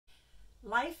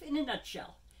Life in a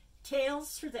Nutshell.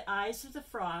 Tales Through the Eyes of the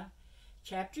Frog.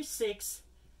 Chapter 6.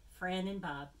 Fran and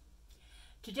Bob.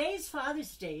 Today is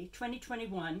Father's Day,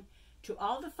 2021. To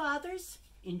all the fathers,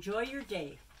 enjoy your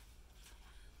day.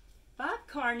 Bob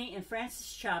Carney and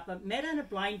Frances Chapa met on a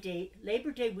blind date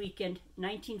Labor Day weekend,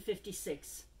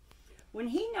 1956. When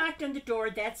he knocked on the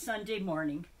door that Sunday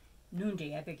morning,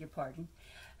 noonday, I beg your pardon,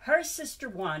 her sister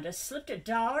Wanda slipped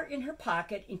 $1 in her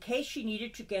pocket in case she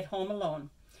needed to get home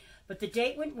alone. But the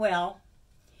date went well.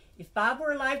 If Bob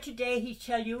were alive today, he'd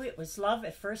tell you it was love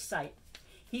at first sight.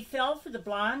 He fell for the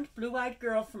blonde, blue-eyed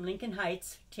girl from Lincoln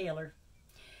Heights, Taylor.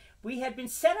 We had been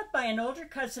set up by an older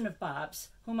cousin of Bob's,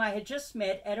 whom I had just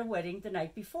met at a wedding the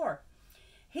night before.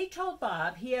 He told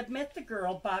Bob he had met the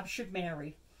girl Bob should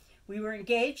marry. We were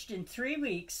engaged in 3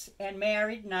 weeks and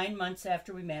married 9 months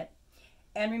after we met,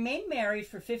 and remained married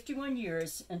for 51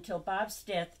 years until Bob's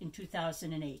death in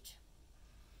 2008.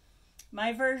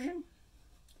 My version?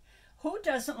 Who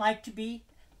doesn't like to be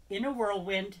in a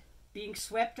whirlwind, being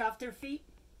swept off their feet?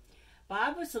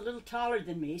 Bob was a little taller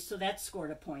than me, so that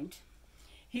scored a point.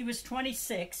 He was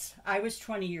 26, I was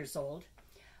 20 years old.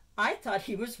 I thought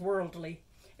he was worldly,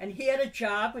 and he had a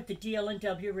job with the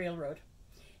DL&W Railroad.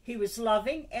 He was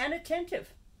loving and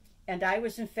attentive, and I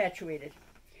was infatuated.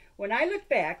 When I look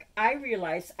back, I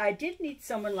realized I did need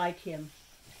someone like him.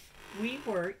 We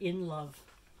were in love.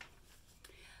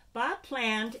 Bob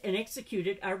planned and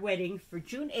executed our wedding for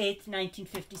June 8th,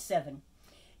 1957.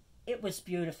 It was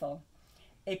beautiful.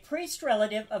 A priest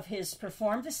relative of his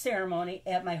performed the ceremony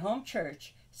at my home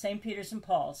church, St. Peter's and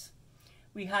Paul's.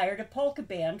 We hired a polka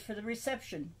band for the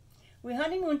reception. We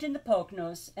honeymooned in the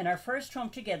Poconos, and our first home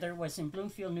together was in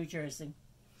Bloomfield, New Jersey.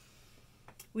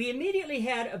 We immediately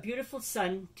had a beautiful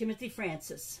son, Timothy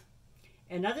Francis.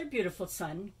 Another beautiful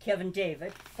son, Kevin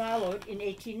David, followed in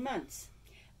 18 months.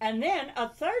 And then a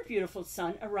third beautiful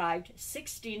son arrived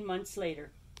 16 months later.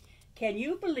 Can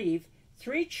you believe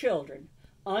 3 children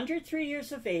under 3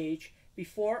 years of age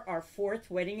before our 4th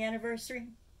wedding anniversary?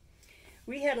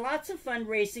 We had lots of fun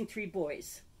raising 3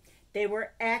 boys. They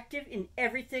were active in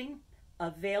everything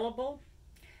available,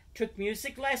 took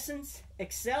music lessons,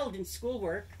 excelled in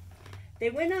schoolwork. They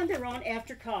went on their own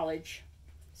after college,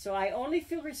 so I only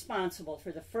feel responsible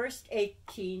for the first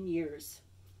 18 years,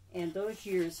 and those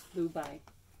years flew by.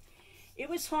 It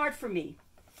was hard for me,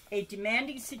 a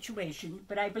demanding situation,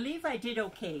 but I believe I did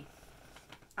okay.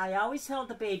 I always held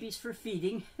the babies for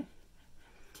feeding.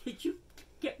 Did you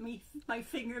get my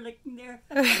finger licking there?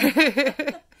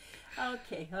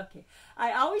 Okay.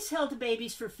 I always held the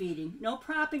babies for feeding. No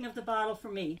propping of the bottle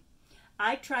for me.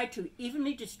 I tried to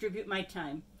evenly distribute my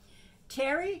time.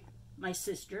 Terry, my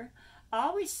sister,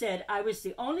 always said I was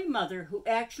the only mother who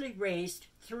actually raised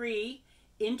 3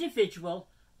 individual,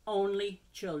 only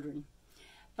children.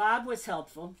 Bob was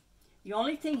helpful. The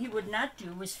only thing he would not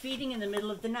do was feeding in the middle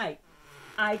of the night.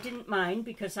 I didn't mind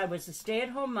because I was a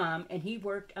stay-at-home mom and he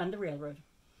worked on the railroad.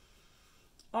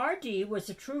 R.D. was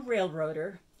a true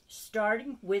railroader,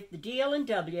 starting with the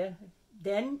DL&W,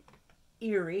 then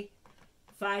Erie,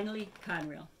 finally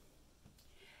Conrail.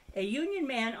 A union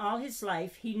man all his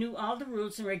life, he knew all the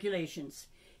rules and regulations.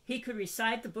 He could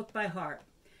recite the book by heart.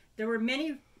 There were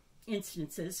many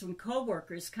instances when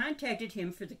co-workers contacted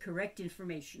him for the correct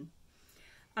information.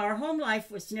 Our home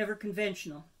life was never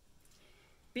conventional.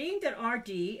 Being that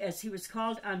R.D., as he was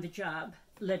called on the job,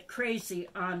 led crazy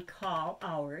on-call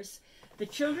hours, the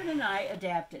children and I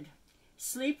adapted.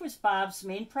 Sleep was Bob's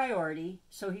main priority,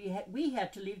 so we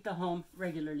had to leave the home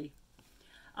regularly.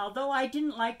 Although I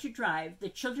didn't like to drive, the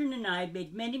children and I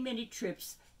made many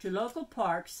trips to local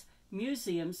parks,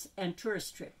 museums, and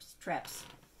tourist traps.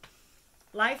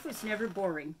 Life was never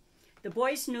boring. The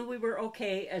boys knew we were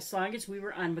okay as long as we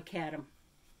were on macadam.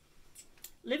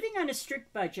 Living on a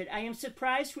strict budget, I am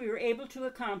surprised we were able to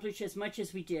accomplish as much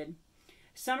as we did.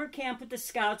 Summer camp with the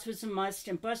Scouts was a must,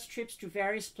 and bus trips to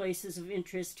various places of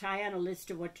interest high on a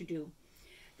list of what to do.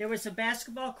 There was a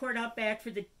basketball court out back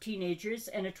for the teenagers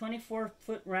and a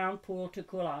 24-foot round pool to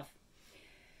cool off.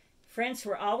 Friends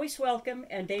were always welcome,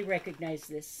 and they recognized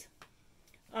this.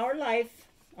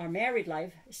 Our married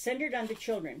life, centered on the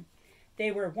children.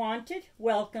 They were wanted,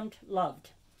 welcomed, loved.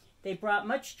 They brought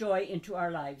much joy into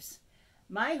our lives.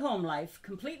 My home life,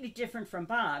 completely different from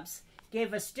Bob's,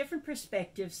 gave us different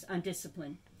perspectives on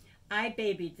discipline. I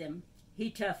babied them.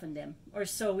 He toughened them, or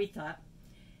so we thought.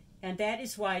 And that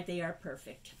is why they are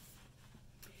perfect.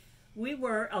 We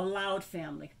were a loud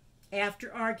family.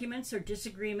 After arguments or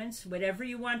disagreements, whatever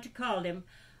you want to call them,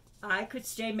 I could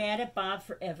stay mad at Bob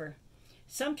forever.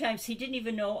 Sometimes he didn't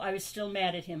even know I was still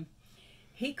mad at him.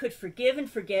 He could forgive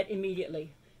and forget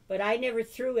immediately, but I never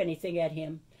threw anything at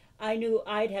him. I knew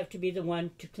I'd have to be the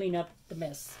one to clean up the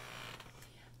mess.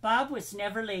 Bob was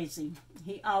never lazy.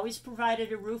 He always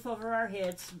provided a roof over our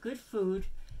heads, good food,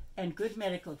 and good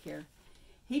medical care.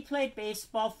 He played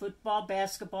baseball, football,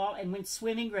 basketball, and went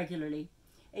swimming regularly.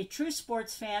 A true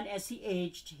sports fan as he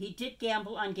aged, he did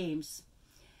gamble on games.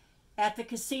 At the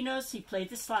casinos, he played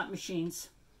the slot machines.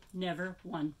 Never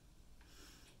won.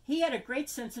 He had a great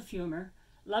sense of humor,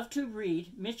 loved to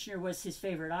read, Michener was his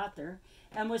favorite author,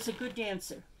 and was a good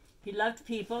dancer. He loved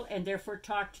people and therefore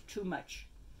talked too much.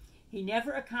 He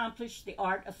never accomplished the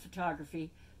art of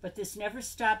photography, but this never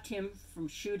stopped him from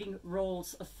shooting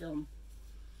rolls of film.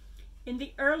 In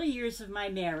the early years of my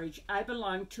marriage, I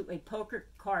belonged to a poker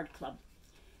card club.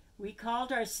 We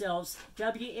called ourselves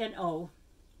WNO,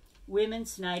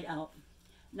 Women's Night Out.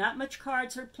 Not much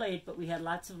cards were played, but we had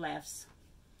lots of laughs.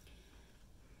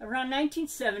 Around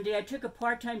 1970, I took a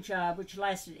part-time job which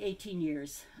lasted 18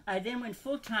 years. I then went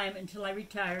full-time until I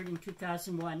retired in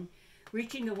 2001,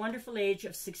 reaching the wonderful age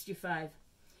of 65.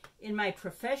 In my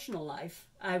professional life,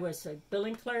 I was a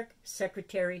billing clerk,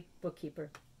 secretary,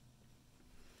 bookkeeper.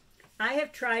 I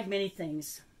have tried many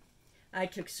things. I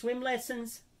took swim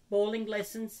lessons, bowling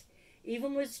lessons,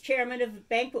 even was chairman of a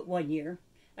banquet one year.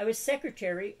 I was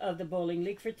secretary of the bowling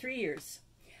league for 3 years.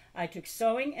 I took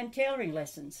sewing and tailoring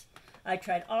lessons. I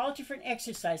tried all different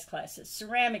exercise classes,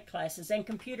 ceramic classes and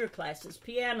computer classes,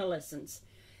 piano lessons.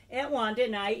 Aunt Wanda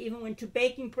and I even went to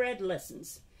baking bread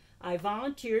lessons. I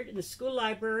volunteered in the school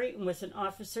library and was an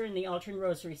officer in the Alton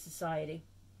Rosary Society.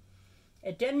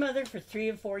 At Den Mother for 3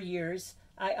 and 4 years,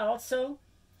 I also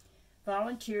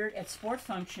volunteered at sport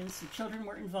functions the children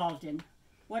were involved in.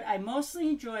 What I mostly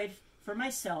enjoyed for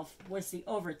myself was the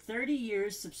over 30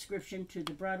 years subscription to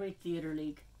the Broadway Theater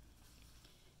League.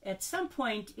 At some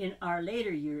point in our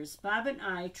later years, Bob and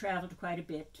I traveled quite a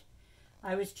bit.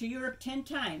 I was to Europe 10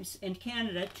 times and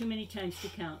Canada too many times to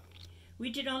count.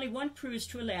 We did only one cruise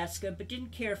to Alaska, but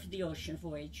didn't care for the ocean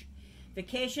voyage.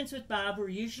 Vacations with Bob were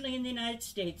usually in the United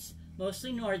States,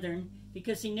 mostly northern,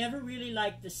 because he never really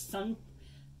liked the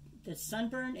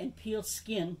sunburn and peeled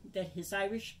skin that his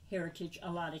Irish heritage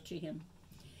allotted to him.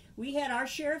 We had our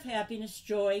share of happiness,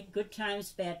 joy, good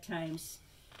times, bad times,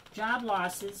 job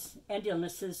losses, and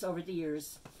illnesses over the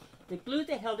years. The glue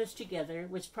that held us together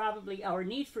was probably our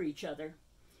need for each other,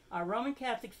 our Roman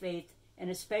Catholic faith, and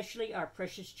especially our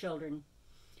precious children.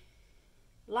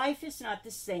 Life is not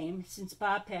the same since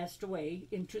Bob passed away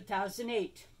in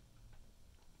 2008.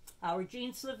 Our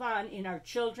genes live on in our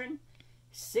children,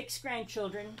 6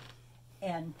 grandchildren,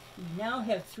 and we now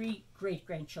have 3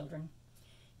 great-grandchildren.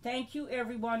 Thank you,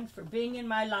 everyone, for being in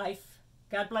my life.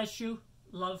 God bless you.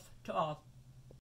 Love to all.